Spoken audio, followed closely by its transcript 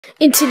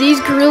In today's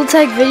Gorilla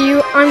Tag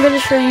video, I'm going to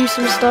show you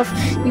some stuff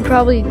you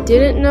probably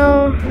didn't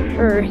know,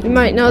 or you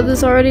might know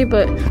this already,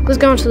 but let's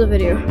go into the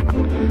video.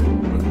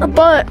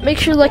 But make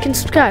sure to like and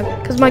subscribe,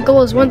 because my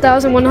goal is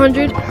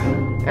 1,100,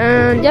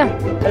 and yeah,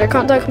 better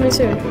content coming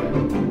soon.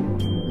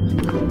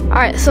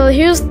 Alright, so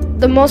here's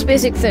the most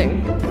basic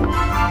thing.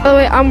 By the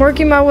way, I'm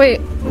working my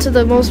way to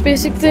the most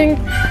basic thing,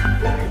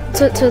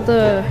 to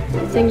the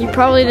thing you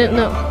probably didn't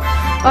know.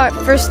 Alright,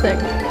 first thing,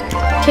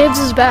 kids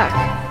is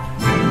back.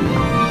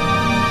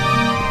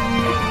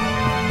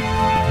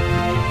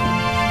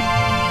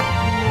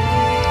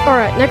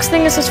 Alright, next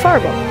thing is this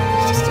fireball.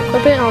 Just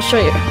equip it and I'll show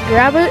you.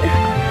 Grab it,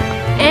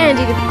 and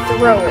you can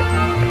throw it.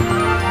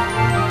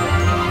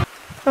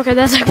 Okay,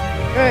 that's it.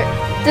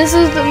 Alright, this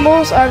is the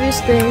most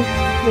obvious thing.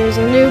 There's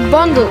a new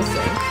bundle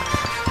thing,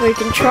 where you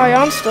can try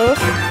on stuff.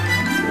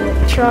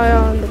 Try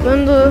on the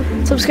bundle.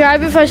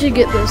 Subscribe if I should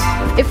get this.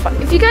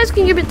 If you guys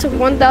can give it to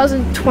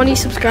 1,020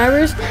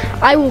 subscribers,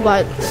 I will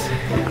buy this.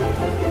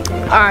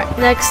 Alright,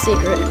 next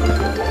secret.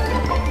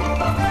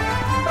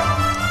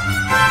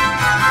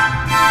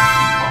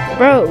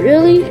 Bro,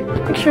 really?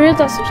 Make sure you hit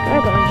that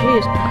subscribe button,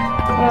 jeez.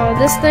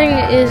 This thing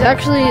is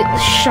actually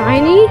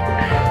shiny.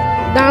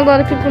 Not a lot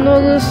of people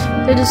know this.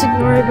 They just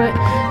ignore it, but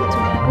it's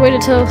a way to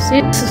tell. See,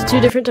 this is two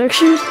different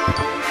textures.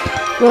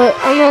 But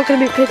I'm not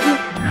gonna be picky.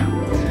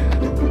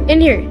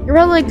 In here, you're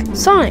probably like,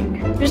 Sonic,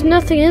 there's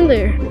nothing in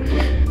there.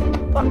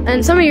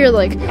 And some of you are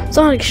like,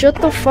 Sonic, shut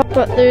the fuck up.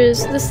 But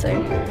there's this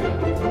thing.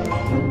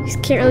 You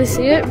can't really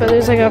see it, but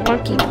there's like a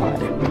monkey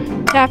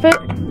pod. Tap it.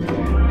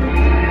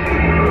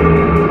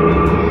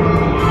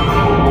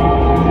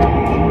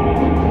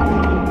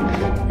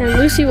 And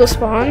Lucy will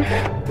spawn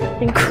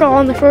and crawl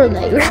on the floor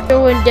like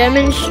doing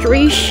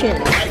demonstration.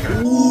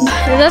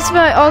 And that's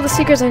about all the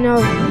secrets I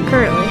know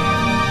currently.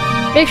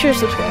 Make sure to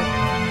subscribe.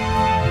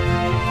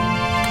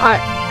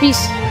 Alright,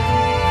 peace.